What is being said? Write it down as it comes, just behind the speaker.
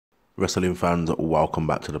Wrestling fans, welcome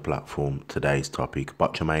back to the platform. Today's topic,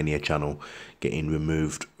 Botchamania channel getting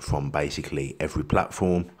removed from basically every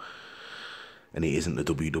platform, and it isn't the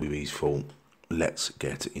WWE's fault. Let's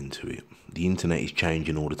get into it. The internet is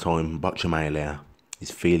changing all the time. Botchamania is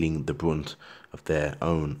feeling the brunt of their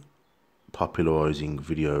own popularizing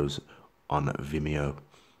videos on Vimeo.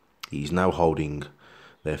 He is now holding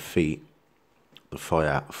their feet the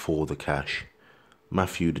fire for the cash.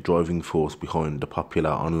 Matthew, the driving force behind the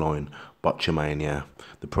popular online Botchamania,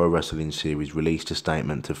 the pro wrestling series, released a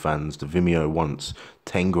statement to fans. The Vimeo wants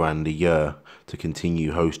 10 grand a year to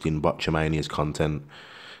continue hosting Botchamania's content.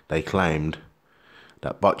 They claimed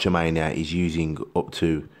that Botchamania is using up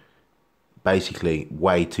to basically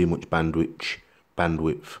way too much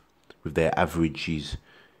bandwidth with their averages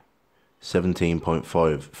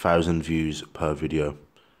 17.5 thousand views per video.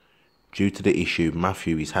 Due to the issue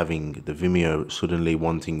Matthew is having, the Vimeo suddenly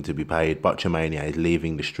wanting to be paid, Botchamania is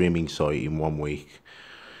leaving the streaming site in 1 week.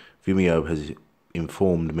 Vimeo has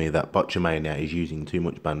informed me that Botchamania is using too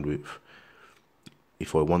much bandwidth.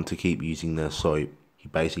 If I want to keep using their site, he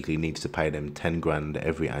basically needs to pay them 10 grand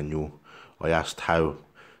every annual. I asked how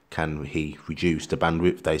can he reduce the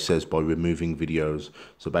bandwidth. They says by removing videos,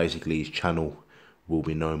 so basically his channel will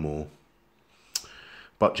be no more.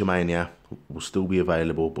 Botchamania will still be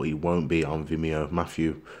available, but it won't be on Vimeo.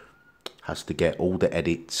 Matthew has to get all the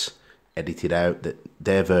edits edited out,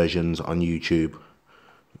 their versions on YouTube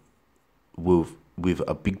with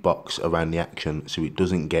a big box around the action, so it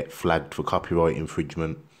doesn't get flagged for copyright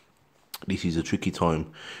infringement. This is a tricky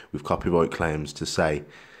time with copyright claims, to say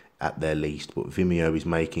at their least, but Vimeo is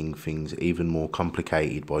making things even more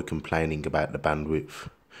complicated by complaining about the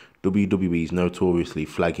bandwidth. WWE is notoriously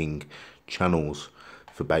flagging channels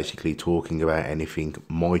for basically talking about anything.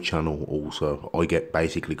 My channel also, I get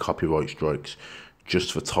basically copyright strikes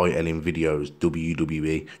just for titling videos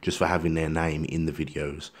WWE, just for having their name in the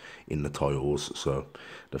videos, in the titles. So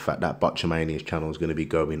the fact that Botchamania's channel is going to be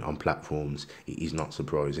going on platforms, it is not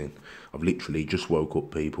surprising. I've literally just woke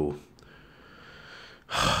up, people,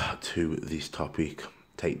 to this topic.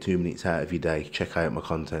 Take 2 minutes out of your day, check out my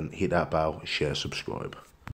content, hit that bell, share, subscribe.